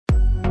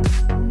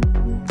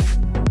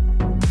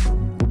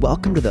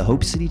Welcome to the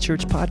Hope City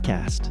Church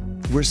podcast.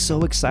 We're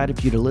so excited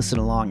for you to listen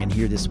along and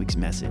hear this week's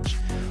message.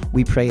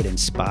 We pray it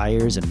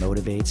inspires and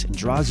motivates and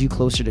draws you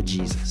closer to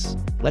Jesus.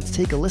 Let's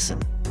take a listen.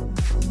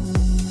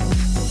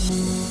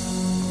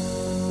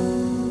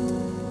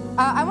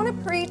 I want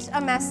to preach a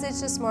message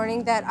this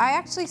morning that I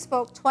actually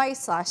spoke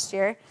twice last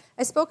year.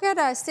 I spoke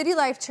at City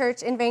Life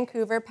Church in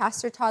Vancouver,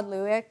 Pastor Todd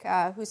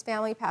Lewick, whose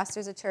family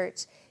pastors a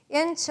church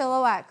in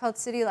Chilliwack called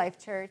City Life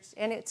Church,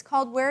 and it's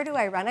called Where Do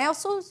I Run? I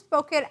also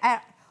spoke it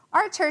at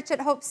our church at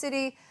Hope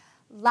City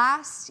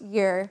last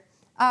year,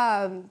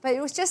 but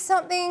it was just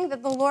something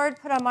that the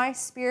Lord put on my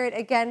spirit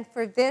again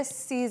for this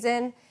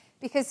season,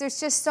 because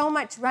there's just so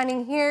much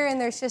running here, and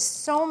there's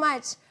just so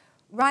much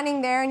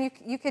running there, and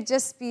you could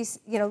just be,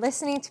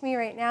 listening to me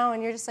right now,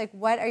 and you're just like,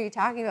 what are you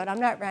talking about?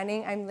 I'm not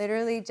running. I'm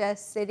literally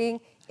just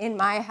sitting in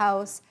my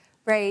house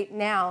right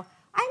now.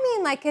 I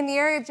mean, like in the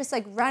area of just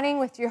like running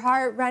with your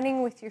heart,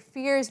 running with your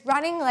fears,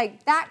 running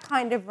like that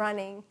kind of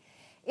running.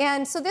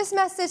 And so this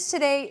message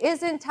today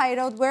is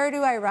entitled, Where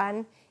Do I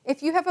Run?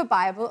 If you have a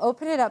Bible,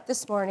 open it up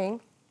this morning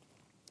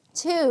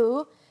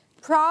to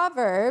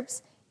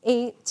Proverbs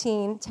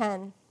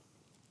 18:10.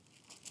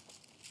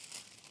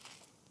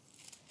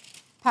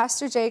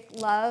 Pastor Jake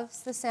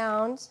loves the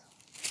sound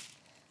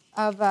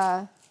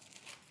of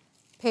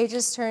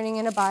pages turning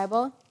in a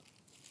Bible.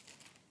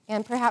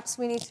 And perhaps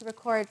we need to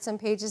record some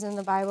pages in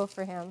the Bible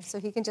for him so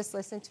he can just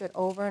listen to it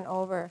over and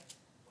over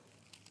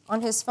on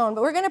his phone.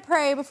 But we're going to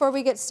pray before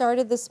we get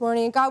started this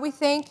morning. God, we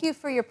thank you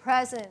for your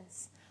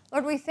presence.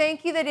 Lord, we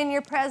thank you that in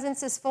your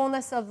presence is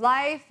fullness of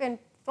life and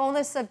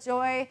fullness of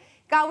joy.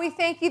 God, we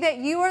thank you that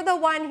you are the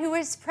one who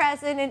is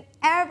present in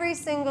every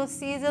single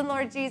season,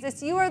 Lord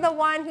Jesus. You are the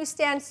one who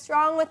stands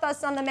strong with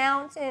us on the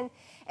mountain,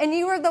 and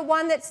you are the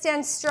one that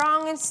stands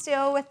strong and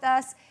still with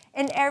us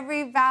in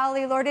every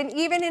valley, Lord. And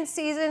even in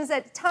seasons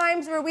at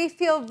times where we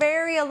feel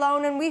very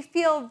alone and we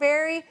feel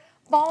very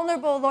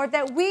vulnerable, Lord,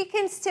 that we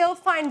can still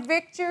find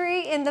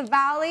victory in the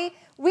valley.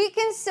 We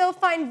can still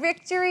find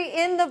victory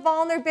in the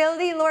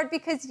vulnerability, Lord,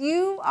 because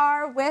you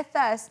are with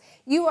us.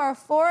 You are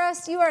for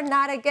us. You are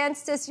not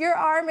against us. Your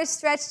arm is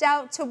stretched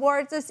out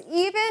towards us,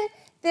 even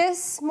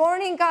this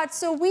morning, God.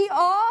 So we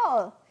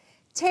all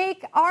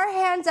take our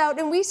hands out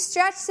and we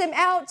stretch them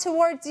out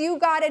towards you,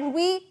 God, and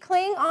we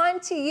cling on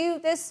to you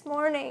this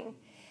morning.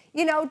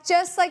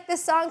 Just like the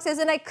song says,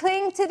 and I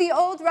cling to the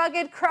old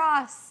rugged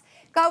cross.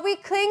 God, we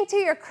cling to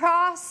your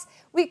cross,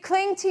 we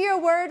cling to your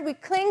word, we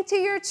cling to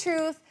your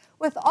truth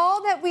with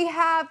all that we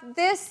have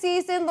this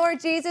season, Lord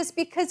Jesus,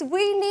 because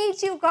we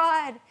need you,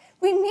 God.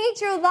 We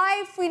need your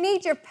life, we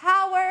need your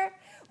power,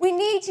 we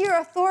need your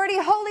authority.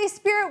 Holy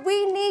Spirit,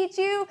 we need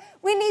you.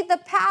 We need the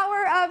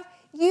power of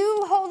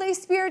you, Holy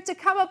Spirit, to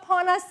come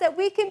upon us that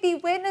we can be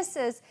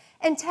witnesses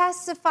and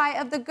testify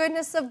of the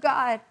goodness of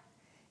God.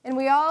 And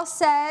we all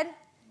said,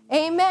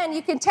 amen.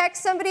 You can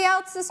text somebody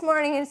else this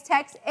morning and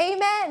text,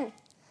 amen.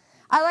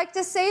 I like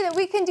to say that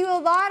we can do a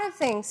lot of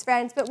things,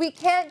 friends, but we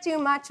can't do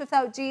much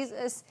without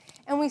Jesus,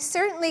 and we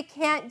certainly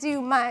can't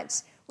do much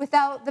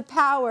without the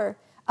power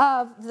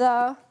of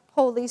the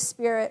Holy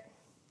Spirit.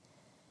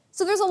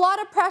 So there's a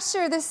lot of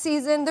pressure this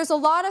season. There's a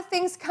lot of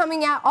things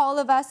coming at all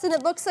of us, and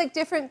it looks like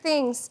different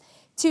things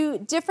to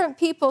different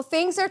people.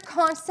 Things are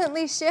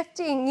constantly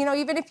shifting.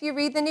 Even if you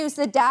read the news,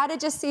 the data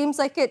just seems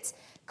like it's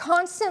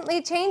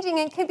constantly changing,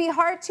 and can be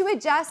hard to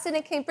adjust, and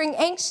it can bring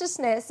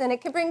anxiousness, and it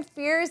can bring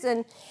fears,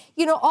 and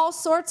all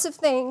sorts of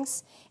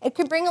things. It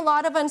can bring a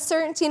lot of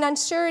uncertainty and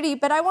unsurety.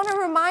 But I want to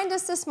remind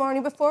us this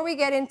morning, before we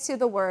get into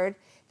the word,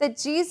 that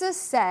Jesus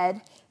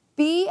said,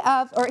 he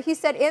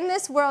said, in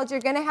this world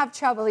you're going to have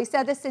trouble. He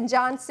said this in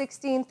John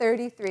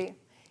 16:33.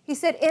 He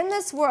said, in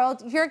this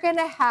world you're going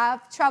to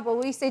have trouble.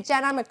 Well, you say,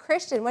 Jen, I'm a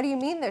Christian. What do you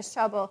mean there's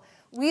trouble?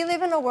 We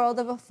live in a world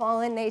of a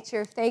fallen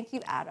nature. Thank you,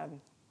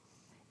 Adam.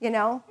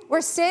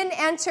 Where sin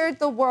entered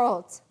the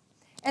world,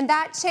 and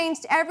that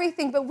changed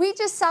everything. But we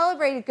just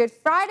celebrated Good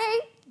Friday,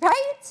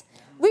 right?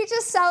 We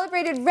just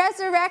celebrated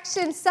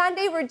Resurrection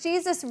Sunday, where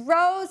Jesus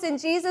rose and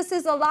Jesus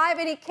is alive,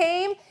 and he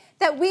came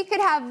that we could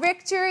have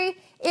victory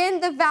in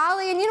the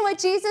valley. And you know what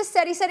Jesus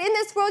said? He said, in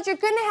this world you're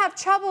going to have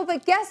trouble,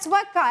 but guess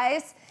what,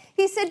 guys?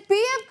 He said,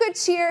 be of good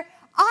cheer.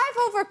 I've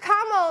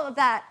overcome all of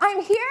that.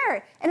 I'm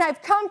here, and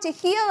I've come to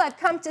heal. I've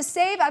come to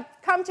save. I've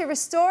come to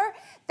restore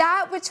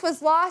that which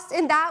was lost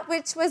and that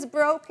which was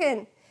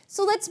broken.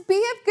 So let's be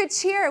of good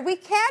cheer. We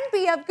can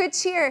be of good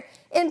cheer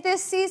in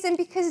this season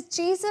because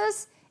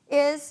Jesus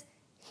is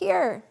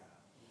here.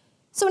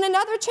 So in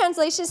another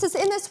translation, it says,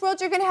 in this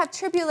world you're going to have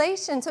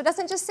tribulation. So it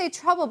doesn't just say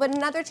trouble, but in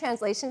another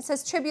translation it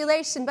says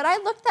tribulation. But I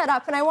looked that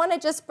up, and I want to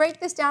just break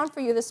this down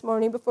for you this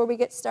morning before we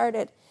get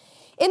started.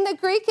 In the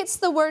Greek, it's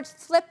the word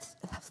thlipsis,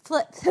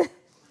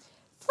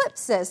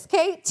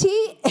 okay?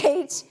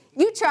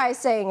 You try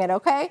saying it,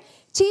 okay?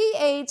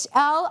 Thlipsis,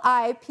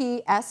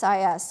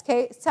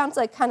 okay? It sounds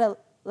like kind of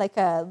like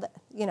a,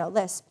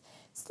 lisp.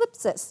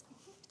 Thlipsis.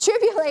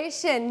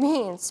 Tribulation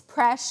means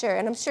pressure,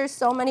 and I'm sure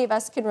so many of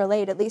us can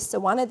relate at least to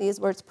one of these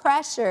words: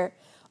 pressure,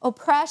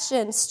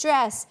 oppression,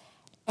 stress,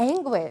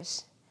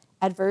 anguish,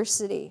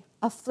 adversity,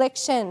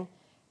 affliction,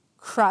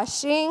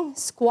 crushing,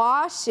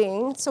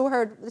 squashing. It's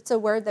a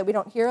word that we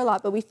don't hear a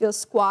lot, but we feel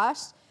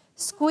squashed,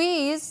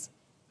 squeezed,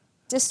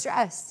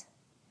 distressed.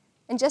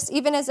 And just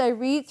even as I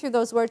read through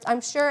those words,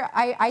 I'm sure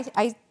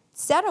I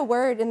said a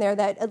word in there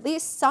that at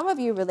least some of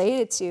you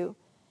related to.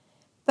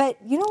 But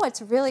you know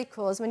what's really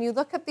cool is when you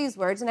look up these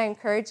words, and I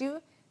encourage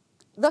you,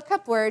 look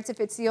up words. If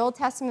it's the Old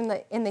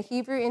Testament in the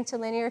Hebrew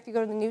interlinear, if you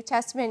go to the New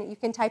Testament, you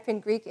can type in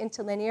Greek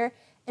interlinear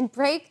and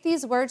break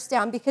these words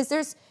down, because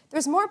there's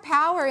more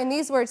power in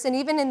these words than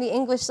even in the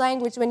English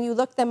language when you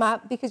look them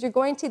up, because you're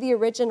going to the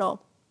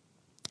original.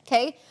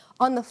 Okay?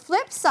 On the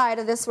flip side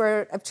of this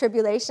word of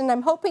tribulation,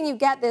 I'm hoping you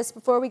get this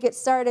before we get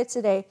started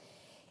today.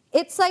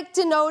 It's like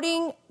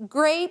denoting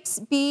grapes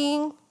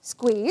being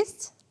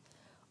squeezed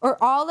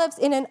or olives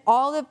in an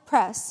olive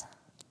press.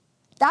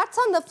 That's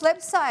on the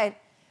flip side.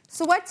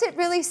 So what's it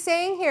really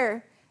saying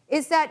here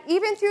is that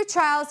even through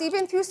trials,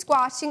 even through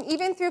squashing,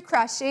 even through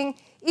crushing,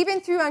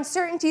 even through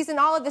uncertainties and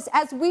all of this,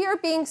 as we are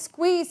being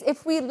squeezed,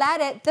 if we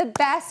let it, the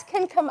best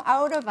can come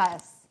out of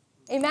us.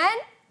 Amen?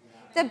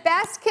 The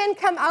best can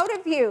come out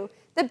of you.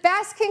 The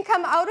best can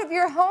come out of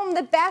your home.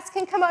 The best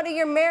can come out of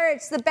your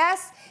marriage. The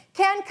best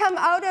can come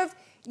out of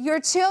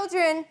your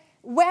children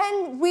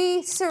when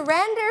we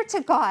surrender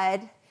to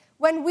God,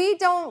 when we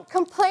don't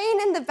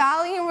complain in the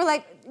valley and we're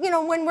like,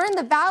 when we're in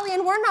the valley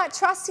and we're not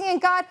trusting in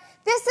God,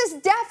 this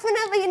is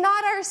definitely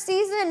not our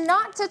season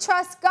not to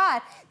trust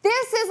God.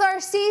 This is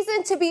our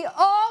season to be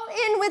all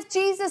in with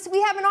Jesus.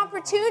 We have an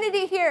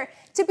opportunity here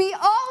to be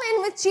all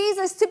in with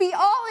Jesus, to be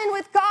all in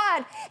with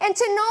God, and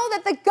to know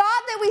that the God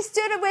that we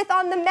stood with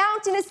on the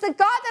mountain is the God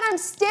that I'm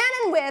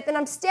standing with, and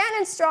I'm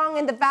standing strong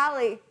in the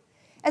valley.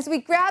 As we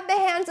grab the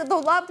hands of the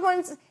loved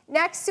ones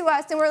next to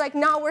us and we're like,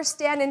 no, we're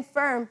standing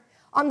firm.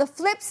 On the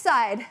flip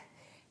side,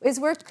 as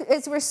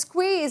we're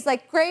squeezed,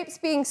 like grapes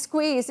being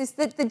squeezed, is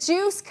that the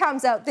juice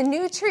comes out, the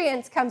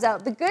nutrients comes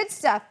out, the good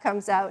stuff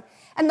comes out,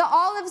 and the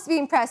olives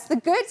being pressed, the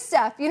good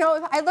stuff.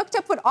 I looked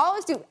up what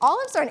olives do.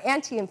 Olives are an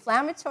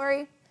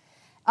anti-inflammatory.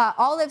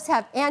 Olives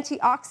have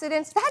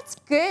antioxidants. That's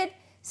good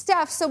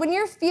stuff. So when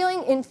you're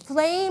feeling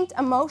inflamed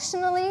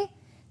emotionally,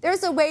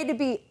 there's a way to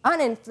be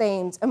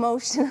uninflamed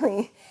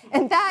emotionally,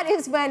 and that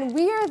is when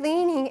we are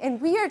leaning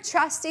and we are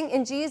trusting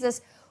in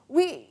Jesus.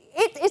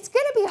 It's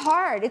going to be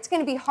hard. It's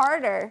going to be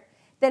harder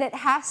than it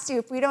has to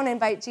if we don't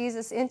invite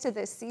Jesus into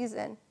this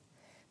season.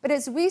 But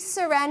as we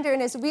surrender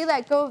and as we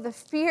let go of the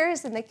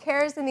fears and the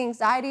cares and the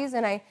anxieties,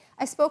 and I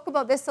spoke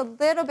about this a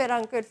little bit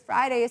on Good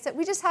Friday, is that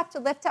we just have to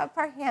lift up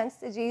our hands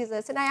to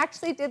Jesus. And I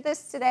actually did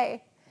this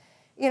today.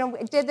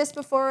 I did this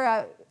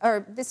before,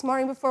 or this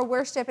morning before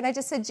worship, and I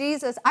just said,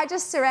 Jesus, I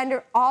just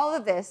surrender all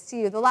of this to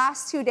you. The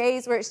last 2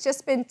 days where it's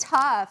just been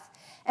tough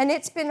and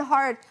it's been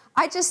hard,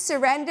 I just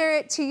surrender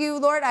it to you,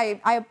 Lord.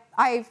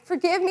 I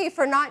forgive me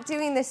for not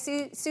doing this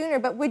sooner,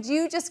 but would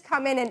you just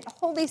come in and,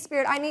 Holy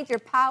Spirit, I need your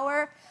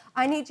power,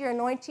 I need your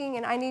anointing,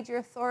 and I need your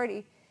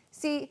authority.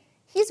 See,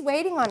 he's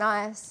waiting on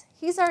us.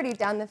 He's already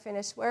done the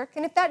finished work.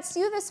 And if that's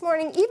you this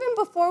morning, even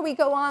before we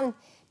go on,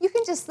 you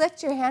can just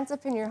lift your hands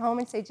up in your home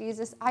and say,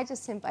 Jesus, I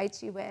just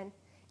invite you in.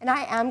 And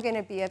I am going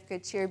to be of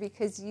good cheer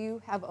because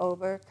you have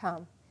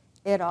overcome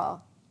it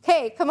all.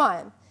 Okay, come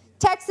on.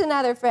 Text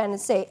another friend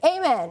and say,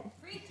 amen.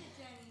 Preach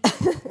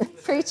it, Jenny.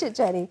 Preach it,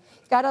 Jenny.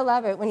 Gotta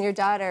love it when your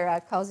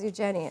daughter calls you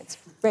Jenny. It's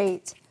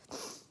great.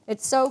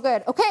 It's so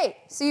good. Okay,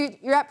 so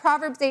you're at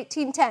Proverbs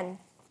 18:10.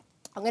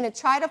 I'm going to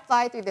try to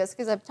fly through this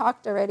because I've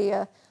talked already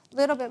a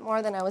little bit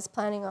more than I was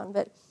planning on.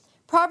 But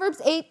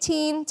Proverbs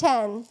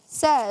 18:10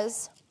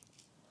 says,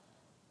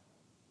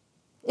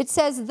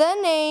 the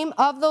name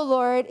of the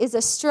Lord is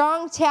a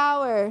strong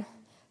tower.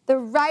 The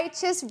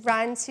righteous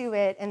run to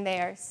it and they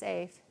are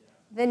safe.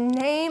 The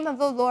name of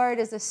the Lord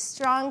is a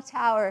strong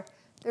tower.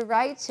 The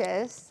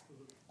righteous,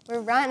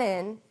 we're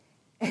running.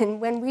 And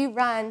when we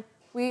run,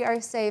 we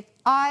are safe.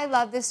 I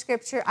love this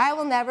scripture. I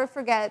will never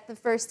forget the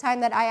first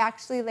time that I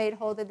actually laid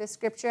hold of this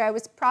scripture. I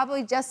was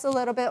probably just a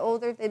little bit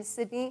older than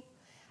Sydney.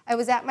 I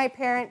was at my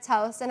parents'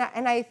 house, and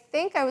I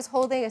think I was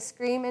holding a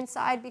scream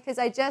inside because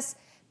I just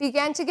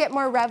began to get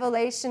more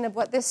revelation of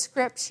what this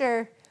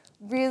scripture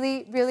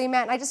really, really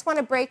meant. I just want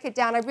to break it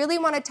down. I really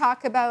want to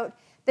talk about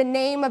the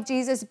name of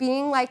Jesus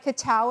being like a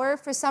tower.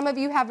 For some of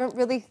you who haven't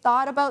really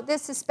thought about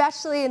this,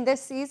 especially in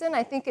this season,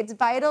 I think it's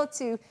vital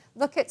to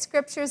look at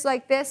scriptures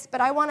like this,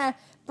 but I want to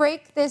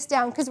break this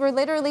down because we're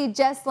literally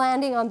just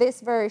landing on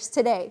this verse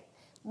today.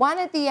 One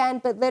at the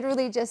end, but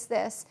literally just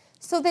this.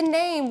 So the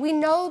name, we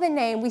know the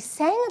name. We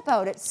sang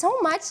about it so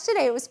much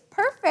today. It was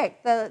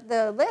perfect.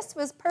 The list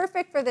was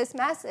perfect for this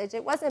message.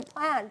 It wasn't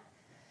planned,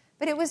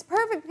 but it was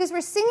perfect because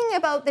we're singing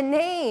about the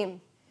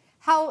name.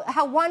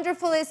 How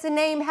wonderful is the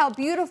name? How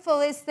beautiful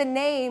is the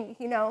name?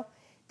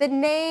 The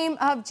name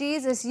of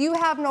Jesus. You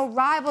have no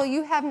rival.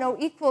 You have no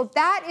equal.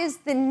 That is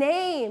the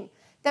name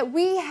that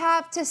we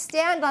have to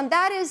stand on.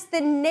 That is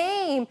the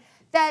name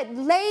that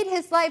laid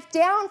his life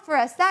down for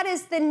us. That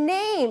is the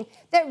name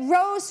that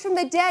rose from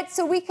the dead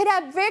so we could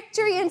have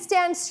victory and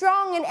stand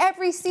strong in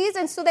every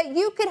season so that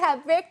you could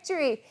have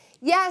victory.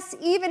 Yes,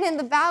 even in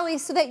the valley,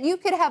 so that you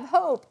could have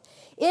hope.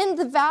 in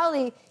the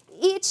valley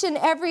each and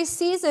every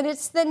season.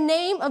 It's the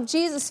name of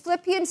Jesus.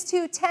 Philippians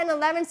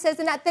 2:10-11 says,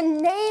 and at the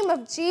name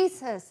of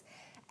Jesus,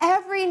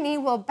 every knee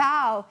will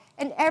bow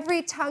and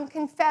every tongue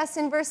confess.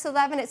 In verse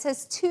 11, it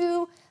says,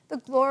 to the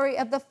glory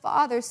of the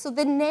Father. So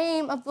the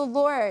name of the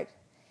Lord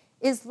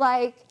is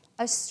like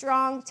a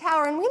strong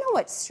tower. And we know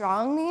what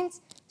strong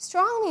means.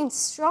 Strong means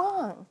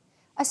strong.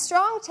 A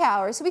strong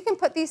tower. So we can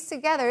put these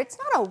together. It's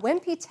not a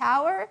wimpy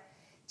tower.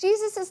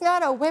 Jesus is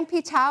not a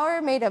wimpy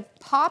tower made of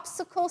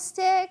popsicle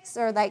sticks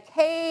or like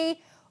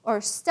hay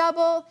or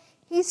stubble.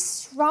 He's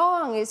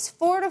strong, he's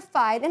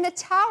fortified. And a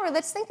tower,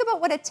 let's think about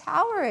what a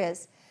tower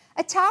is.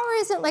 A tower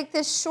isn't like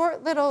this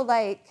short little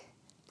like,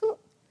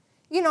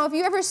 you know, have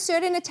you ever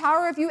stood in a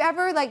tower? Have you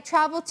ever like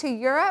traveled to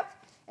Europe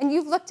and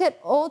you've looked at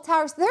old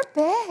towers? They're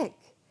big.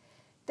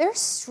 They're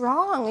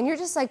strong. And you're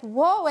just like,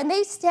 whoa. And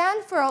they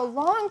stand for a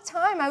long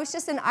time. I was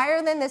just in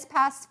Ireland this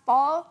past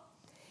fall.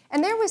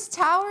 And there was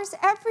towers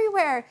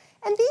everywhere.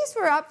 And these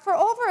were up for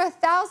over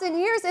 1,000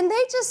 years. And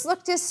they just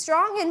looked as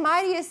strong and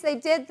mighty as they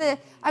did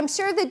I'm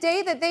sure the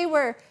day that they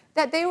were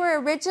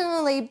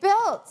originally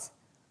built.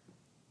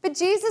 But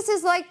Jesus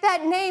is like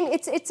that name.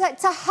 It's a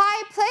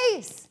high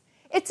place.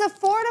 It's a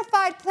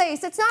fortified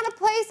place. It's not a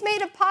place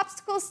made of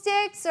popsicle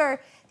sticks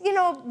or, you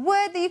know,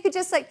 wood that you could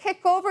just like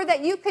kick over,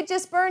 that you could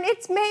just burn.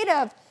 It's made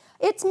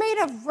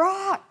of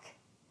rock.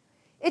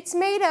 It's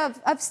made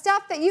of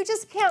stuff that you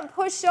just can't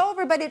push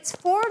over, but it's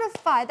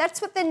fortified.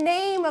 That's what the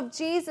name of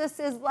Jesus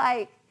is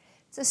like.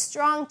 It's a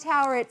strong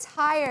tower. It's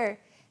higher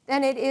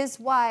than it is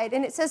wide.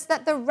 And it says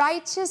that the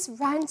righteous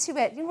run to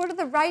it. You know, what are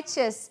the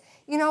righteous?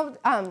 You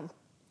know,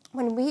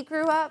 when we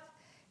grew up,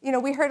 you know,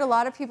 we heard a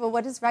lot of people,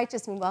 what does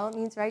righteous mean? Well, it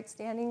means right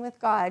standing with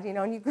God, you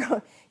know, and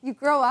you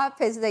grow up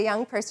as a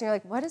young person, you're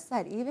like, what does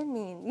that even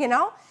mean, you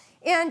know?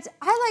 And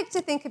I like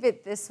to think of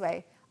it this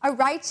way. A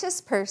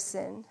righteous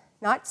person,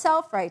 not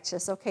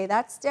self-righteous, okay,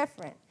 that's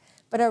different.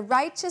 But a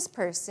righteous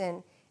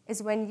person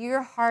is when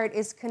your heart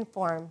is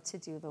conformed to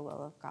do the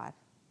will of God.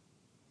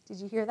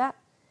 Did you hear that?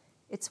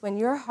 It's when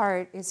your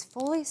heart is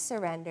fully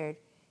surrendered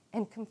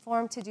and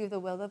conformed to do the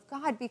will of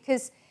God.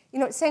 Because, you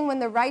know, it's saying when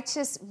the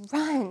righteous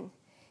run,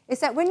 is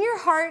that when your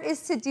heart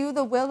is to do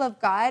the will of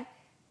God,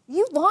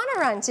 you want to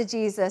run to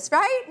Jesus,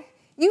 right?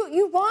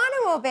 You want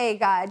to obey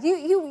God.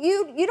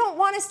 You don't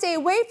want to stay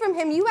away from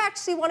him. You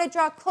actually want to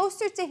draw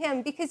closer to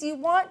him because you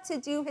want to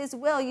do his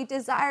will. You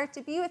desire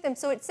to be with him.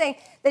 So it's saying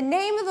the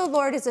name of the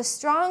Lord is a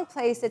strong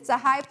place. It's a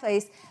high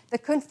place. The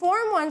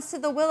conformed ones to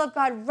the will of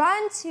God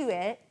run to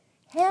it,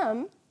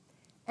 him,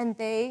 and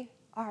they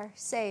are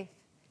safe.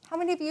 How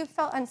many of you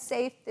felt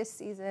unsafe this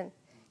season?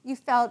 You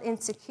felt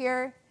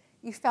insecure.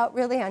 You felt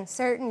really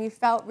uncertain. You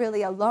felt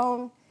really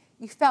alone.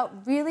 You felt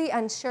really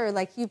unsure,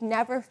 like you've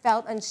never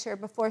felt unsure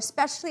before,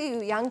 especially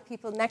you young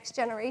people, next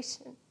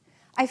generation.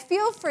 I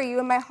feel for you,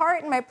 and my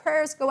heart and my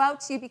prayers go out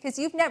to you because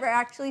you've never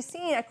actually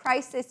seen a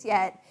crisis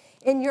yet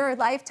in your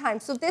lifetime.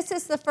 So this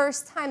is the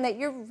first time that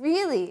you're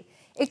really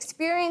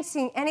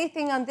experiencing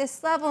anything on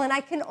this level, and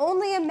I can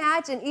only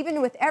imagine,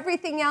 even with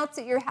everything else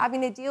that you're having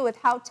to deal with,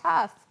 how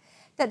tough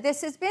that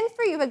this has been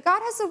for you. But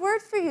God has a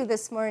word for you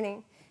this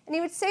morning, and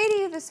he would say to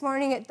you this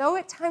morning, though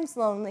at times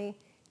lonely,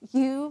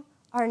 you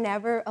are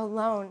never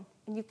alone.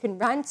 And you can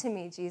run to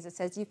me, Jesus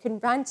says. You can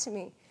run to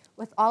me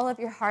with all of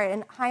your heart,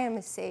 and I am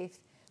a safe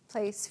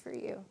place for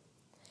you.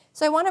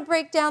 So I want to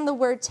break down the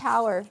word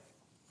tower,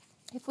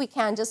 if we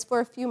can, just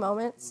for a few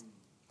moments.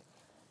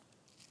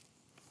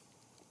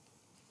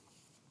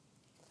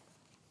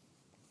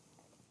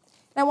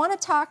 And I want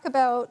to talk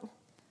about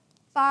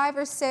 5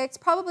 or 6,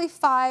 probably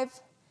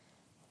 5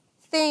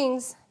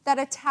 things that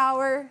a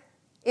tower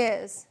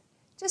is.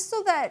 Just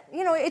so that,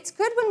 you know, it's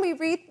good when we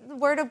read the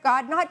Word of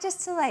God, not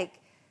just to, like,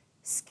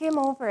 skim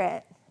over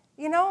it.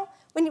 You know,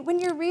 when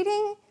you're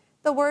reading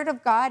the Word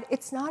of God,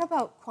 it's not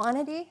about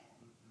quantity.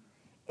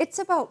 It's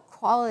about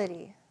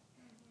quality.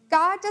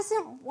 God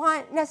doesn't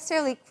want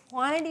necessarily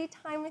quantity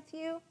time with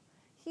you.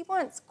 He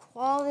wants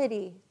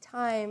quality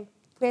time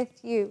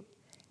with you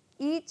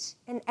each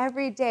and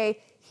every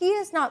day. He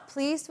is not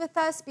pleased with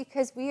us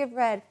because we have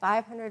read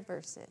 500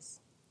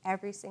 verses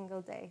every single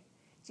day.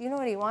 Do you know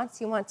what he wants?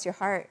 He wants your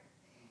heart.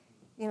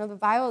 You know, the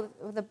Bible,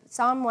 the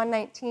Psalm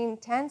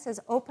 119:10 says,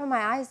 open my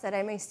eyes that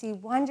I may see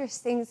wondrous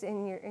things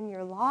in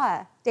your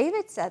law.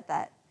 David said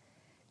that.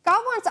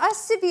 God wants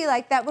us to be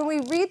like that when we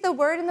read the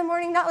word in the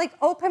morning, not like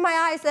open my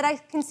eyes that I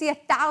can see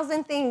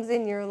 1,000 things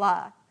in your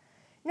law.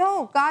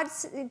 No,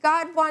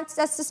 God wants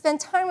us to spend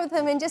time with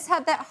him and just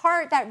have that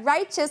heart, that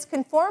righteous,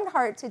 conformed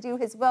heart to do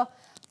his will.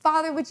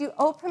 Father, would you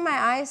open my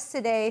eyes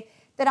today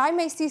that I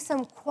may see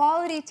some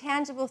quality,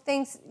 tangible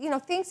things, you know,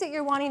 things that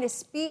you're wanting to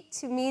speak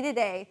to me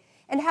today,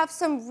 and have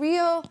some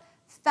real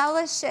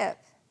fellowship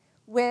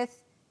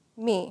with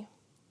me.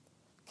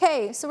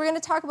 Okay, so we're going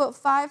to talk about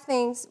 5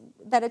 things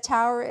that a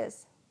tower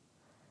is.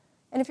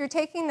 And if you're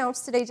taking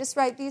notes today, just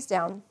write these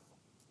down.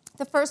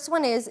 The first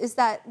one is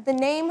that the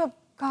name of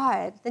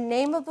God, the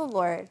name of the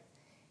Lord,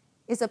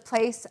 is a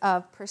place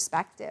of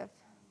perspective.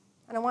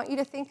 And I want you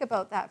to think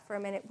about that for a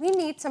minute. We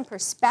need some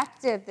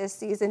perspective this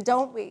season,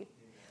 don't we?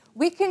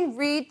 We can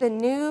read the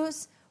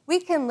news. We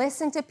can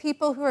listen to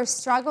people who are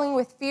struggling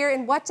with fear.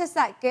 And what does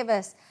that give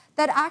us?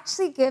 That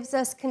actually gives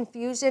us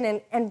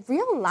confusion and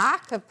real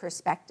lack of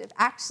perspective,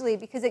 actually,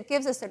 because it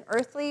gives us an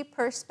earthly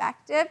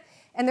perspective.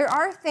 And there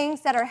are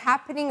things that are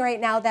happening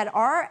right now that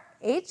are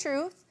a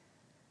truth,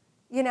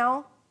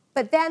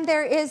 but then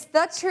there is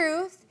the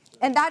truth,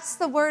 and that's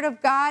the Word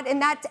of God,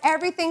 and that's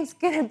everything's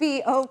going to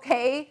be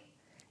okay.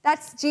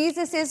 That's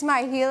Jesus is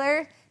my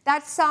healer.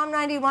 That's Psalm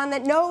 91,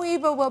 that no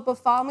evil will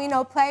befall me,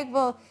 no plague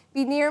will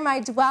be near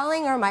my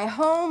dwelling or my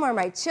home or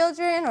my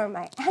children or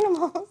my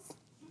animals.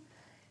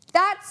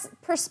 That's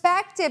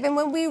perspective. And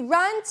when we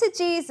run to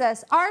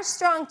Jesus, our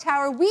strong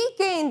tower, we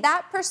gain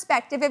that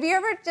perspective. Have you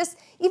ever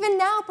even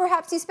now,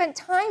 perhaps you spent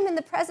time in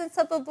the presence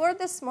of the Lord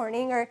this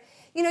morning, or,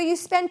 you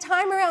spend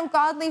time around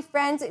godly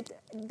friends.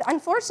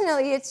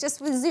 Unfortunately, it's just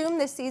with Zoom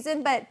this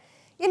season, but,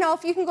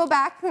 if you can go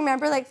back,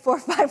 remember like 4 or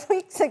 5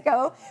 weeks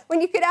ago,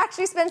 when you could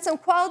actually spend some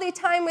quality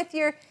time with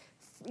your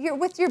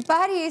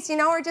buddies,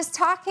 or just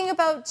talking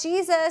about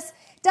Jesus.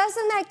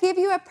 Doesn't that give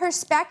you a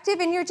perspective?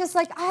 And you're just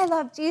like, I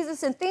love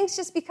Jesus. And things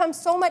just become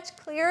so much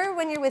clearer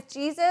when you're with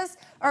Jesus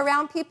or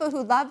around people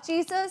who love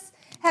Jesus.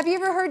 Have you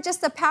ever heard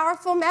just a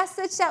powerful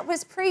message that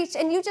was preached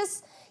and you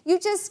just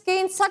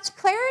gain such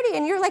clarity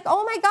and you're like,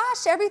 oh my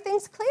gosh,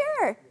 everything's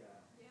clear.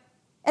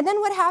 And then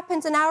what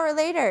happens an hour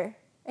later?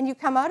 And you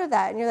come out of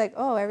that and you're like,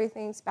 oh,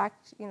 everything's back,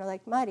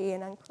 like muddy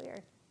and unclear.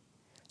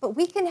 But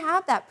we can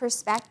have that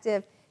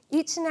perspective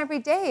each and every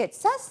day. It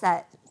says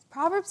that.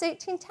 Proverbs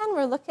 18:10,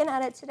 we're looking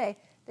at it today.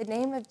 The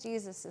name of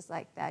Jesus is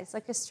like that. He's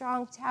like a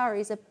strong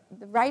tower. The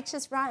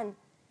righteous run.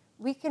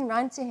 We can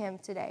run to him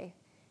today,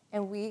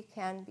 and we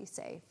can be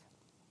safe.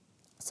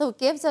 So it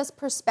gives us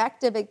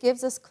perspective. It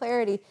gives us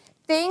clarity.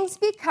 Things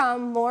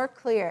become more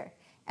clear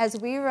as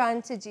we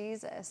run to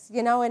Jesus,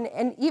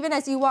 and even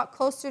as you walk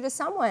closer to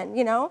someone,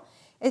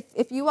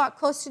 if you walk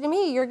closer to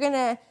me, you're going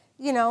to,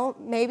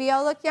 maybe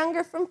I'll look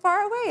younger from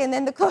far away, and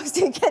then the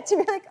closer you get to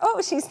me, like,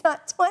 oh, she's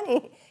not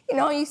 20.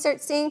 You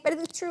start seeing, but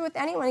it's true with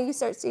anyone, you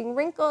start seeing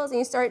wrinkles and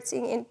you start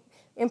seeing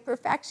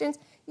imperfections.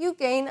 You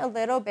gain a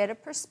little bit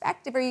of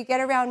perspective, or you get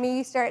around me,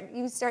 you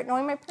start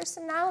knowing my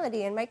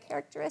personality and my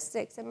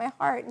characteristics and my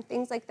heart and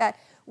things like that.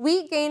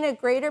 We gain a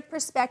greater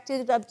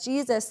perspective of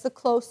Jesus the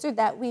closer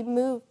that we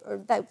move,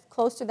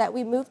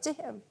 to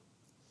him.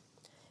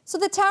 So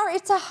the tower,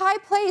 it's a high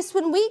place.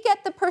 When we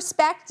get the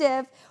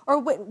perspective, or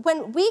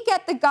when we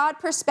get the God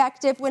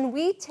perspective, when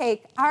we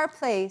take our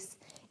place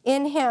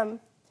in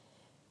him,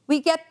 we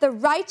get the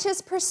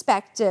righteous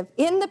perspective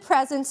in the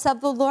presence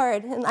of the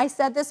Lord. And I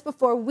said this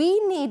before, we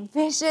need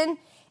vision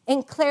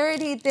and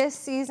clarity this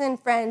season,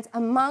 friends,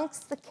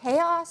 amongst the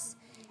chaos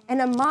and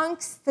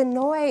amongst the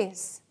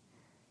noise,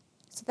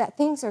 so that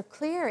things are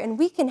clear. And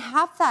we can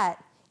have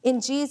that in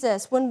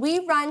Jesus. When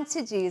we run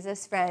to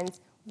Jesus, friends,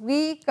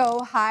 we go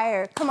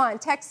higher. Come on,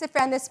 text a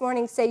friend this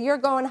morning, say, you're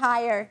going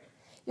higher.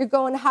 You're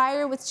going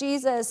higher with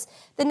Jesus.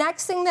 The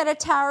next thing that a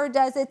tower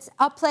does, it's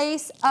a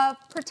place of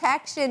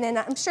protection. And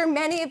I'm sure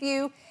many of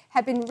you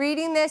have been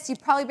reading this.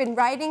 You've probably been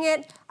writing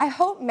it. I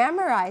hope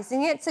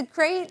memorizing it. It's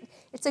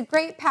a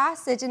great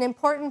passage, an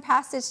important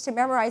passage to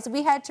memorize.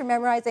 We had to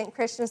memorize it in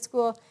Christian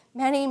school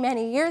many,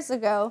 many years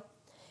ago.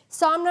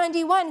 Psalm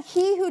 91,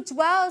 he who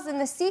dwells in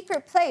the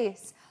secret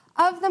place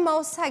of the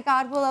Most High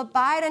God will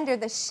abide under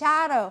the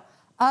shadow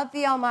of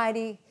the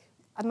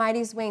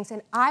Almighty's wings.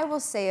 And I will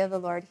say of the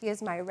Lord, he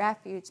is my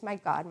refuge, my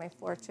God, my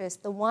fortress,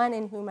 the one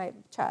in whom I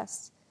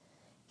trust.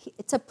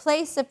 It's a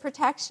place of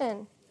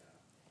protection.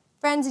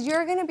 Friends,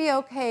 you're going to be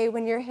okay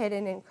when you're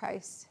hidden in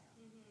Christ.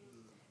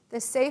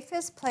 The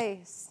safest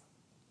place,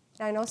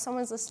 and I know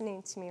someone's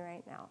listening to me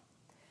right now,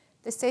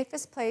 the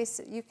safest place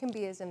that you can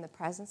be is in the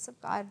presence of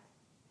God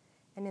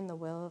and in the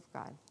will of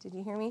God. Did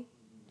you hear me?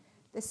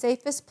 The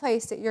safest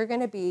place that you're going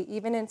to be,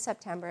 even in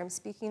September, I'm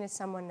speaking to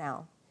someone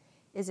now,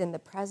 is in the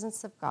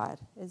presence of God,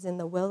 is in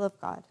the will of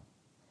God.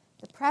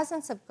 The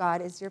presence of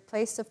God is your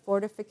place of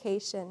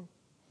fortification.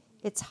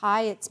 It's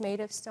high, it's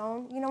made of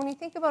stone. When you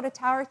think about a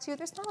tower too,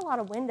 there's not a lot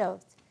of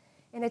windows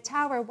in a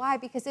tower. Why?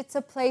 Because it's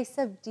a place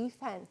of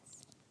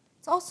defense.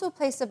 It's also a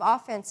place of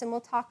offense, and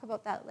we'll talk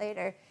about that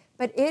later.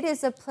 But it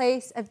is a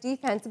place of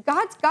defense.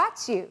 God's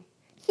got you.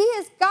 He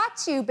has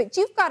got you, but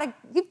you've got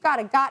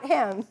to got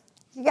him.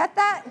 You get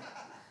that?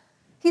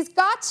 He's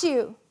got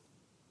you.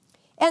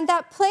 And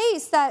that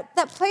place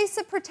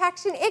of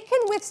protection, it can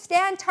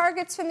withstand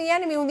targets from the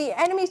enemy. When the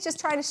enemy's just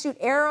trying to shoot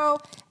arrow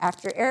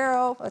after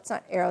arrow. Well, it's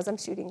not arrows. I'm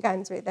shooting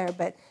guns right there.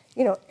 But,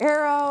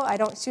 arrow. I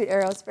don't shoot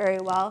arrows very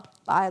well,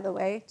 by the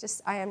way.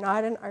 I am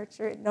not an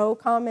archer. No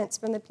comments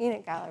from the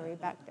peanut gallery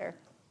back there.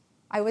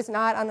 I was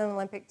not on an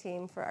Olympic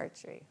team for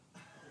archery.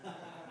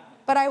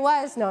 But I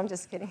was. No, I'm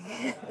just kidding.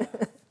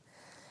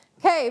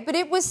 Okay, but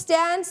it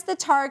withstands the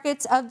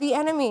targets of the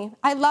enemy.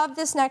 I love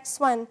this next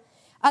one.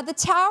 The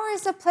tower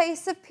is a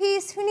place of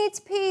peace. Who needs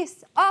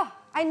peace? Oh,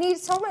 I need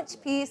so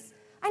much peace.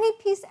 I need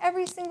peace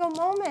every single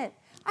moment.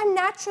 I'm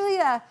naturally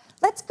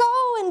let's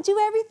go and do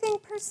everything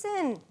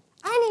person.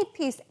 I need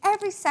peace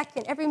every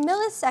second, every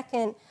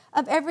millisecond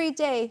of every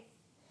day.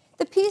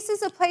 The peace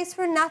is a place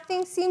where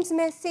nothing seems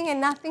missing and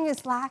nothing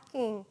is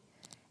lacking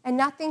and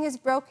nothing is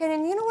broken.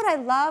 And you know what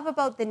I love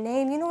about the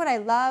name? You know what I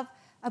love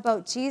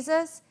about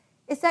Jesus?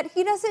 Is that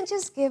he doesn't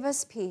just give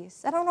us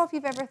peace. I don't know if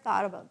you've ever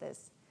thought about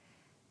this.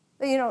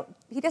 But,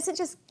 he doesn't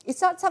just,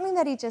 it's not something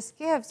that he just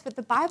gives, but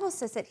the Bible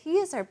says that he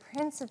is our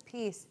Prince of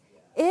Peace.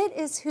 It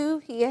is who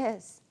he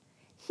is.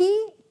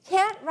 He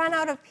can't run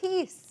out of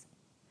peace.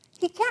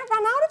 He can't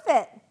run out of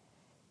it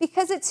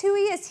because it's who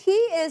he is. He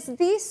is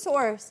the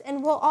source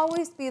and will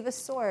always be the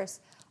source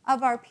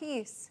of our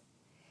peace.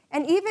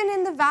 And even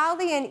in the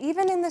valley and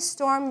even in the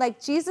storm,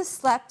 like Jesus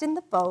slept in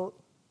the boat,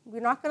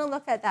 we're not going to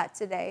look at that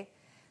today,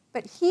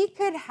 but he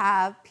could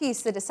have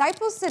peace. The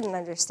disciples didn't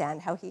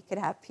understand how he could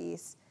have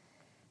peace,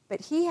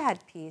 but he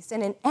had peace.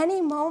 And in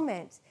any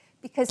moment,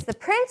 because the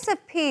Prince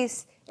of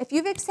Peace, if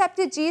you've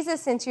accepted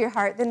Jesus into your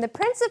heart, then the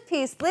Prince of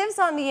Peace lives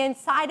on the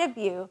inside of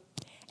you.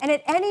 And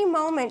at any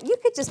moment, you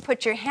could just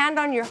put your hand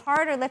on your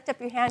heart or lift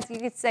up your hands. You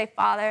could say,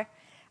 Father,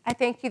 I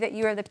thank you that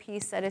you are the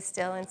peace that is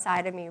still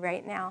inside of me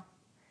right now.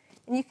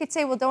 And you could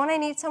say, well, don't I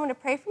need someone to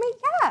pray for me?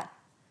 Yeah,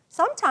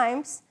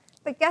 sometimes.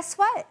 But guess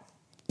what?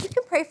 You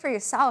can pray for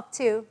yourself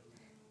too.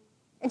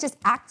 And just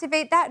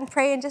activate that and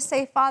pray and just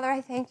say, Father,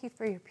 I thank you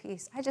for your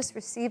peace. I just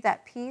receive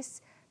that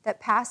peace that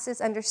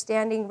passes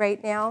understanding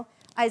right now.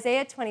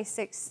 Isaiah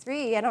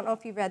 26:3, I don't know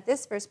if you read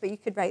this verse, but you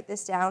could write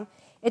this down.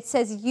 It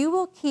says, you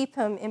will keep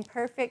him in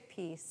perfect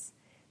peace,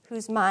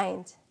 whose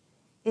mind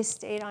is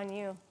stayed on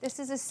you. This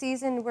is a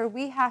season where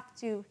we have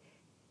to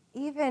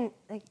even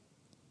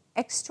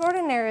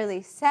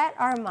extraordinarily set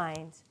our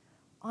minds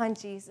on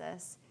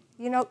Jesus.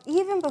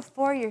 Even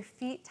before your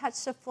feet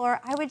touch the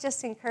floor, I would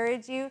just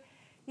encourage you.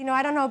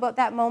 I don't know about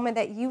that moment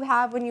that you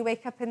have when you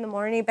wake up in the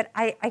morning, but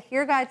I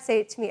hear God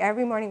say it to me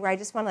every morning where I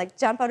just want to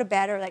jump out of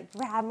bed or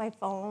grab my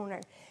phone or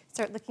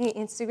start looking at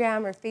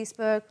Instagram or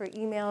Facebook or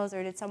emails,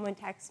 or did someone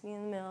text me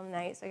in the middle of the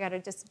night, so I got to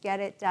just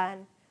get it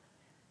done.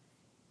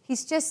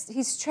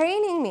 He's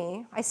training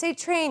me. I say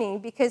training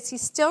because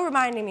he's still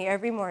reminding me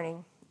every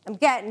morning. I'm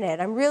getting it.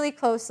 I'm really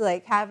close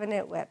to having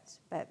it whipped.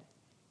 But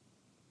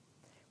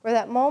for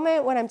that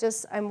moment when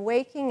I'm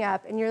waking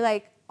up and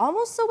you're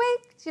almost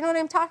awake. Do you know what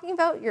I'm talking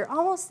about? You're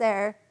almost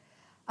there.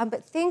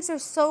 But things are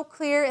so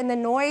clear and the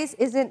noise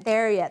isn't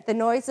there yet. The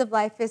noise of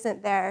life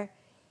isn't there.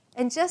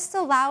 And just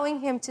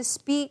allowing him to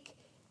speak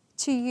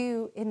to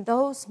you in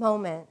those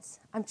moments.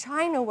 I'm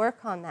trying to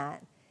work on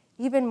that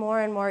even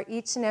more and more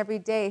each and every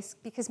day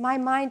because my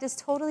mind is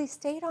totally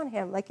stayed on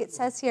him. Like it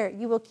says here,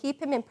 you will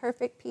keep him in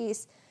perfect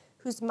peace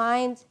whose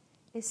mind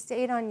is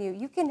stayed on you.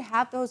 You can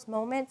have those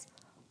moments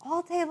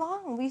all day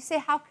long. We say,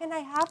 how can I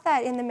have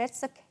that in the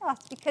midst of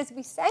chaos? Because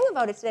we sang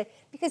about it today.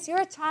 Because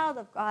you're a child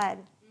of God.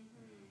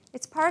 Mm-hmm.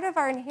 It's part of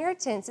our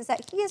inheritance, is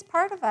that he is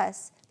part of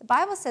us. The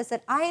Bible says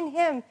that I and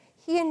him,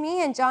 he and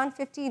me in John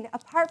 15.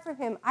 Apart from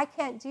him, I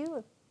can't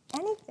do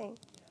anything.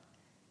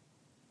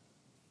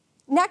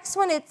 Next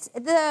one, it's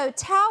the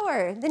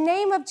tower, the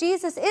name of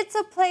Jesus.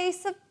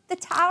 The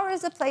tower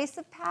is a place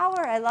of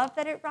power. I love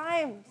that it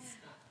rhymes.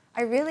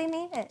 I really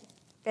mean it.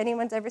 If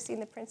anyone's ever seen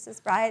The Princess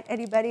Bride,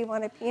 anybody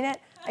want a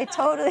peanut? I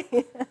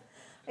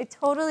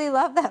totally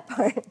love that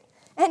part.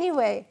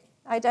 Anyway,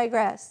 I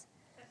digress.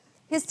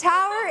 His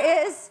tower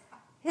is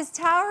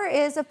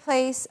a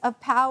place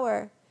of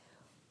power.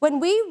 When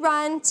we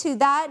run to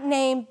that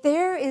name,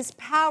 there is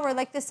power.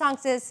 Like the song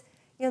says,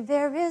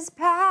 there is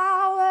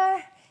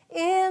power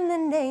in the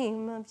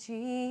name of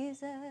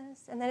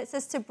Jesus. And then it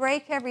says to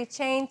break every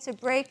chain, to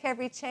break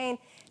every chain.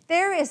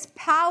 There is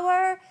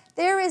power.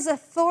 There is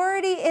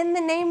authority in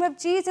the name of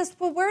Jesus.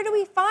 Well, where do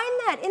we find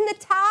that? In the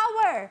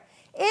tower,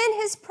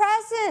 in his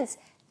presence.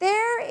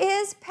 There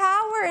is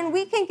power, and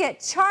we can get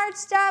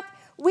charged up.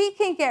 We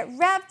can get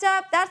revved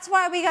up. That's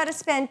why we got to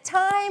spend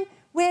time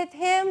with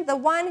him, the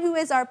one who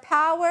is our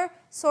power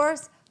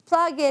source.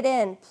 Plug it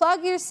in.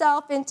 Plug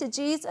yourself into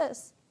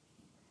Jesus.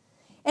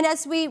 And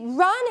as we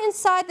run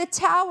inside the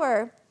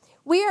tower,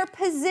 we are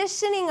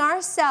positioning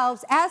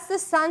ourselves as the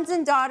sons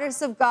and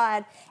daughters of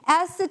God,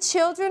 as the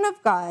children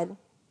of God,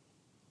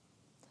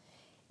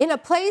 in a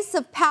place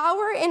of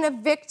power and of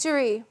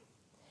victory.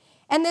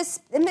 And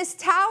this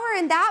tower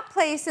in that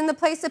place, in the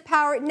place of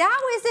power, now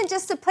isn't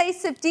just a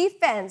place of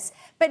defense,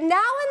 but now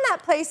in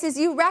that place is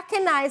you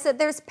recognize that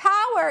there's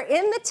power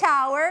in the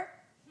tower,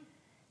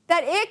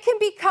 that it can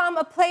become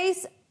a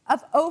place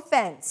of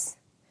offense,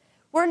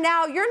 where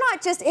now you're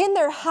not just in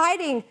there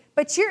hiding,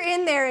 but you're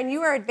in there and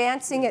you are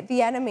advancing at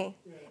the enemy.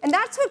 And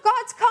that's what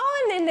God's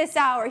calling in this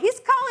hour. He's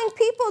calling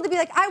people to be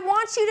like, I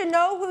want you to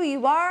know who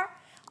you are.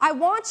 I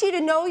want you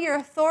to know your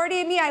authority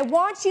in me. I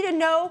want you to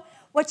know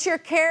what you're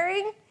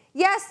carrying.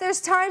 Yes,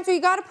 there's times where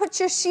you got to put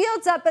your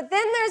shields up, but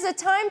then there's a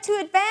time to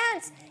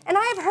advance. And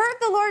I have heard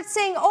the Lord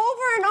saying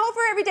over and over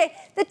every day,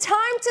 the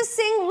time to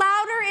sing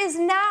louder is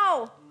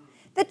now.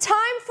 The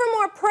time for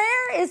more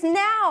prayer is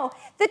now.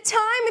 The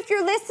time, if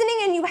you're listening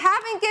and you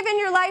haven't given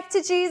your life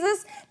to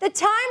Jesus, the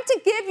time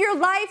to give your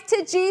life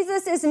to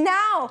Jesus is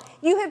now.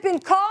 You have been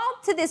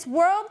called to this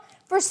world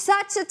for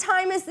such a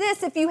time as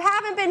this. If you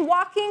haven't been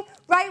walking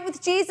right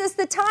with Jesus,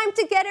 the time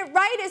to get it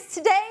right is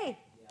today.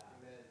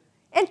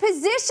 and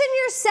position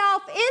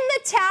yourself in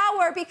the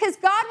tower because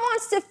God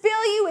wants to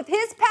fill you with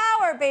his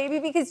power, baby,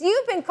 because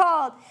you've been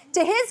called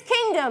to his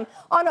kingdom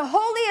on a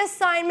holy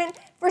assignment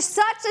for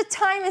such a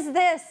time as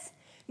this.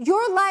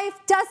 Your life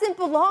doesn't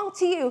belong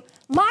to you.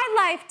 My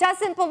life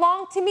doesn't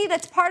belong to me.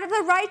 That's part of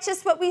the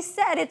righteous, what we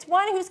said. It's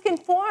one who's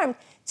conformed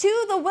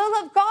to the will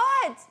of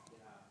God.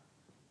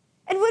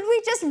 And would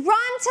we just run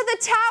to the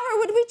tower?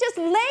 Would we just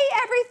lay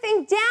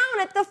everything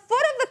down at the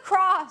foot of the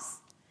cross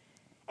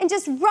and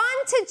just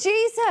run to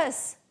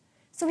Jesus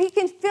so he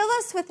can fill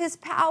us with his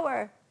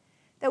power,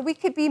 that we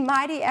could be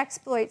mighty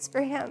exploits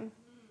for him?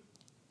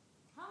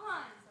 Come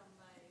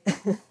on,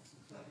 somebody.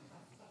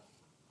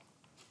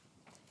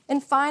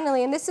 And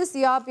finally, and this is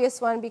the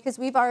obvious one because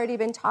we've already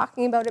been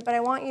talking about it, but I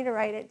want you to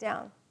write it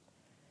down.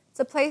 It's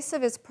a place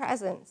of his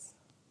presence.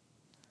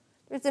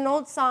 There's an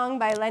old song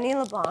by Lenny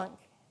LeBlanc.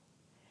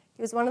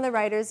 He was one of the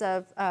writers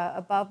of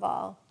Above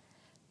All.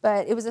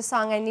 But it was a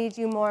song, I need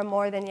you more and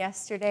more than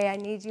yesterday. I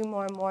need you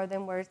more and more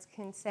than words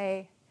can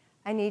say.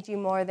 I need you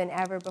more than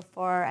ever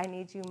before. I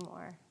need you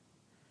more.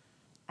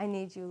 I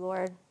need you,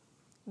 Lord.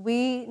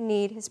 We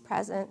need his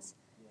presence.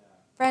 Yeah.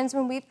 Friends,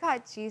 when we've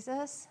got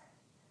Jesus,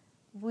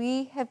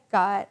 we have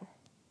got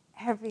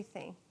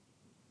everything.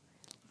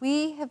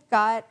 We have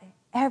got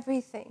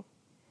everything.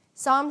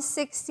 Psalm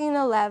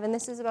 16:11,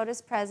 this is about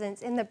his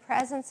presence. In the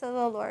presence of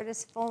the Lord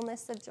is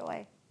fullness of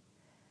joy.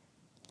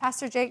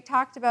 Pastor Jake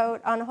talked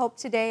about on Hope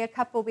Today a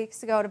couple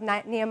weeks ago out of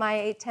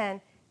Nehemiah 8:10.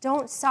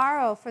 Don't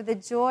sorrow, for the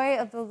joy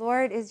of the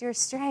Lord is your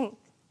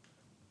strength.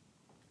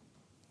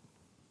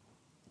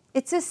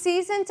 It's a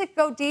season to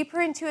go deeper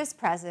into his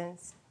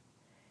presence.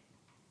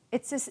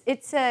 It's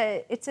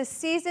a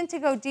season to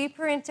go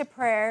deeper into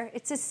prayer.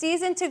 It's a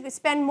season to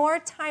spend more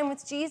time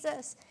with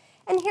Jesus.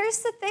 And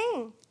here's the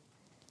thing.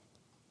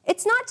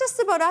 It's not just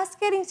about us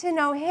getting to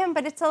know him,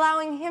 but it's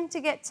allowing him to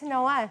get to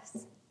know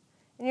us.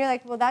 And you're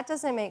like, well, that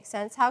doesn't make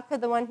sense. How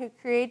could the one who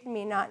created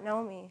me not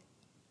know me?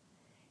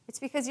 It's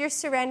because you're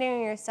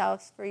surrendering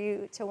yourself for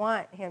you to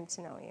want him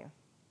to know you.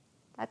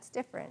 That's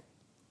different.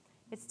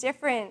 It's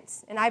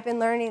different, and I've been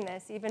learning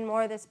this even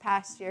more this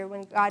past year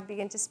when God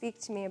began to speak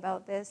to me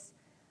about this.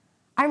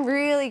 I'm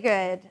really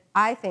good,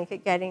 I think,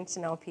 at getting to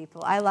know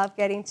people. I love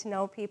getting to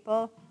know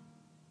people,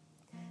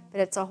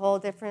 but it's a whole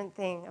different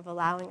thing of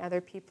allowing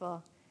other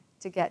people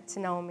to get to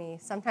know me.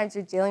 Sometimes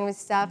you're dealing with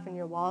stuff and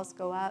your walls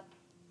go up.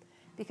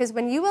 Because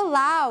when you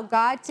allow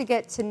God to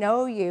get to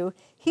know you,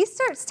 he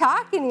starts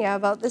talking to you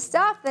about the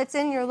stuff that's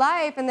in your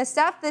life and the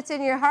stuff that's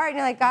in your heart. And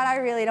you're like, God, I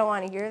really don't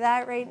want to hear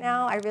that right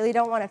now. I really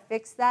don't want to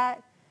fix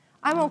that.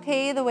 I'm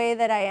okay the way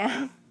that I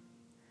am.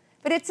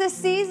 But it's a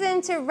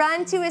season to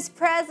run to his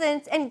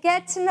presence and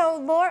get to know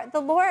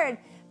the Lord.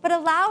 But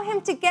allow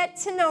him to get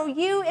to know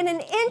you in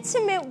an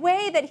intimate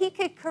way that he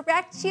could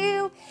correct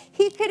you.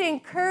 He could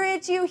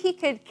encourage you. He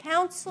could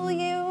counsel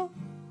you.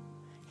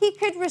 He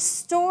could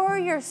restore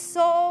your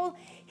soul.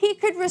 He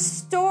could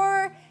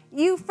restore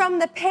you from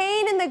the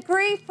pain and the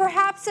grief,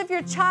 perhaps, of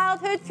your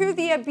childhood, through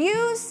the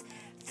abuse,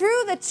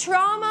 through the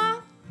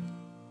trauma.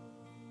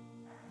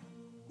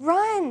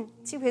 Run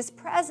to his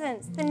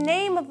presence. The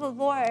name of the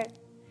Lord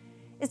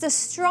is a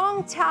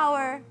strong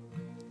tower.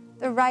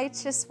 The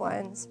righteous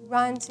ones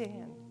run to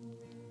him,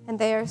 and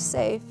they are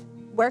safe.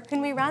 Where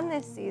can we run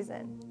this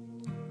season?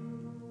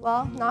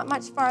 Well, not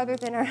much farther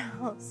than our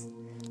house,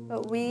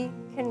 but we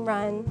can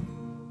run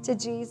to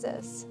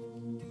Jesus.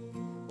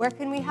 Where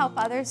can we help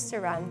others to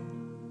run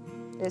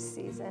this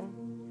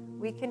season?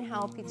 We can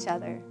help each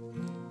other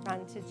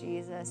run to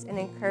Jesus and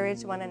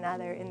encourage one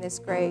another in this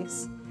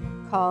grace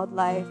called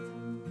life.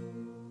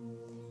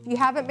 If you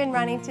haven't been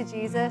running to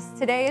Jesus,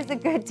 today is a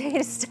good day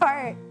to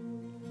start.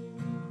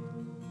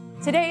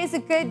 Today is a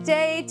good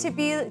day to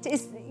be,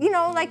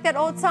 like that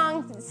old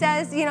song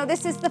says,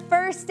 this is the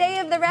first day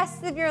of the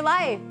rest of your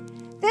life.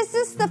 This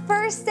is the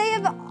first day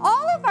of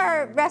all of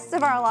our rest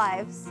of our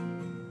lives.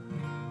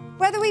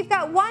 Whether we've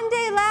got one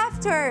day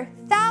left or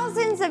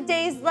thousands of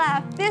days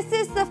left, this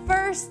is the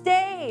first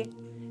day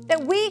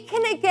that we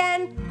can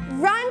again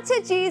run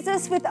to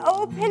Jesus with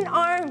open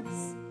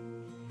arms.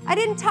 I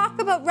didn't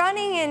talk about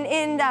running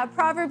in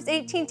Proverbs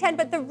 18:10,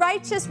 but the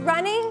righteous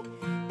running,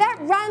 that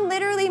run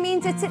literally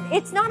means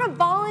it's not a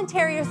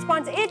voluntary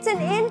response. It's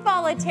an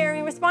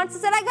involuntary response.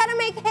 It's that I got to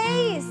make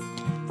haste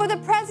for the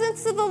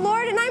presence of the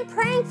Lord. And I'm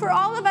praying for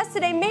all of us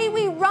today. May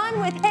we run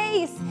with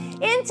haste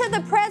into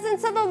the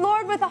presence of the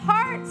Lord with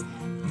hearts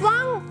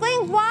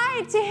fling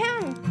wide to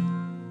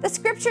him. The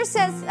scripture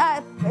says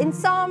in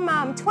Psalm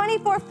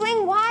 24,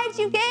 fling wide,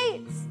 you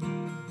gates.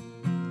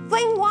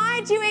 Fling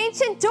wide, you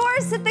ancient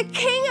doors, that the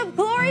King of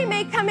glory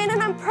may come in.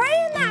 And I'm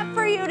praying that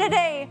for you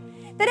today.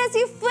 That as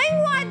you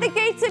fling wide the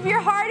gates of your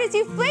heart, as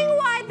you fling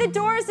wide the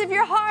doors of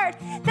your heart,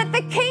 that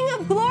the King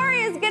of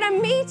glory is going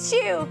to meet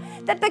you,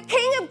 that the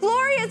King of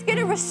glory is going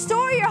to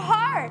restore your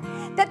heart,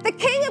 that the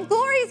King of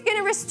glory is going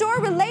to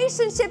restore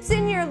relationships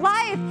in your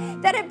life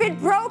that have been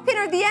broken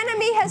or the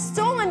enemy has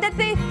stolen, that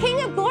the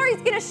King of glory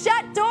is going to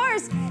shut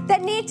doors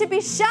that need to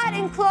be shut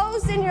and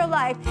closed in your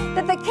life,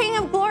 that the King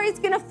of glory is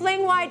going to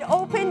fling wide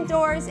open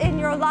doors in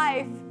your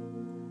life.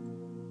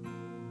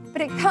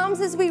 But it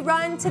comes as we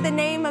run to the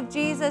name of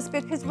Jesus,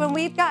 because when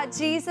we've got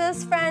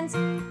Jesus, friends,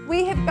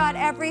 we have got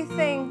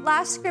everything.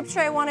 Last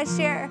scripture I want to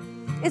share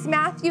is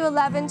Matthew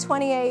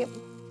 11:28.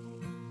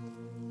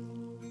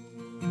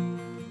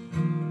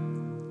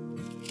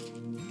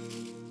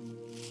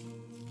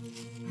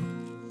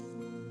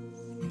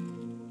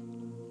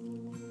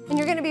 And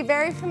you're going to be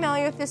very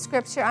familiar with this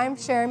scripture, I'm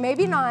sure.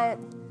 Maybe not.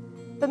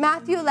 But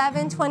Matthew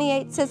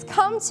 11:28 says,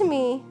 "Come to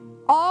me,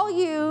 all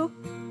you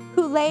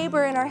who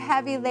labor and are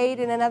heavy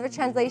laden." Another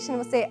translation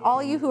will say,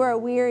 "All you who are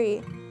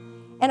weary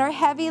and are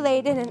heavy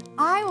laden, and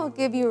I will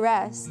give you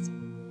rest.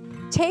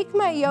 Take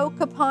my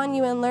yoke upon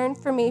you and learn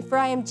from me, for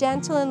I am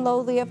gentle and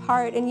lowly of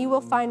heart, and you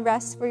will find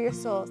rest for your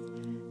souls.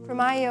 For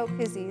my yoke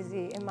is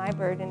easy and my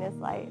burden is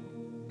light."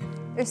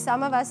 There's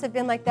some of us have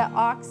been like that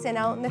oxen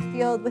out in the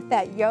field with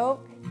that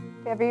yoke.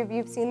 Have any of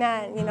you seen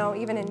that,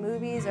 even in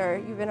movies, or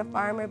you've been a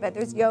farmer, but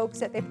there's yokes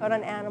that they put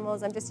on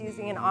animals. I'm just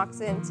using an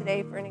oxen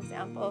today for an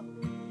example.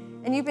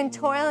 And you've been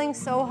toiling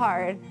so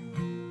hard.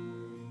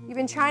 You've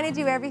been trying to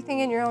do everything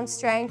in your own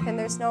strength, and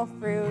there's no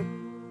fruit.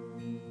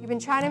 You've been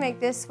trying to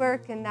make this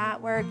work and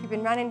that work. You've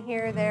been running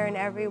here, there, and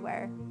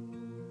everywhere.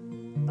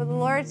 But the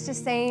Lord's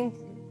just saying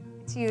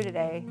to you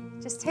today,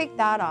 just take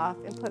that off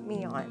and put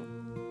me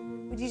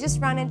on. Would you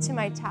just run into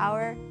my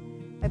tower,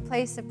 my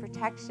place of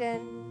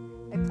protection,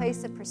 my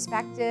place of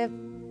perspective,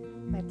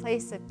 my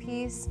place of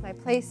peace, my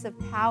place of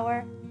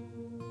power?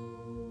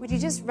 Would you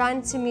just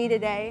run to me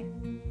today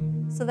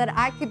so that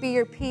I could be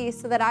your peace,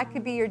 so that I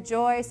could be your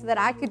joy, so that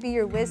I could be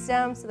your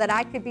wisdom, so that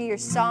I could be your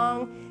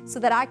song, so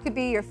that I could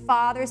be your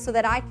father, so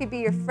that I could be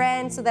your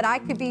friend, so that I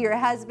could be your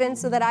husband,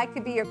 so that I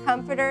could be your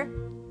comforter?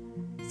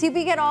 See,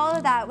 we get all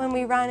of that when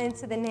we run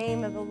into the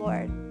name of the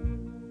Lord.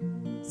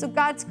 So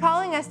God's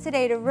calling us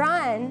today to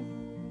run,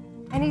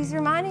 and He's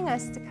reminding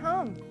us to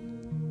come.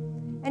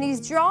 And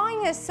He's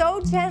drawing us so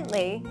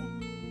gently,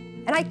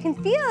 and I can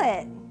feel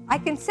it. I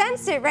can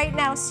sense it right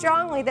now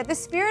strongly, that the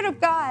Spirit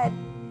of God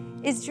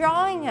is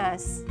drawing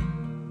us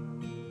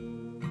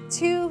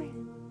to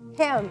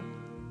Him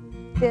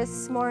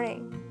this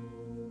morning.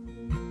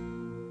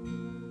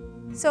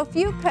 So if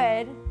you'd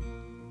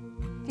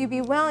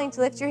be willing to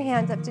lift your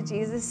hands up to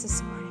Jesus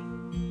this morning.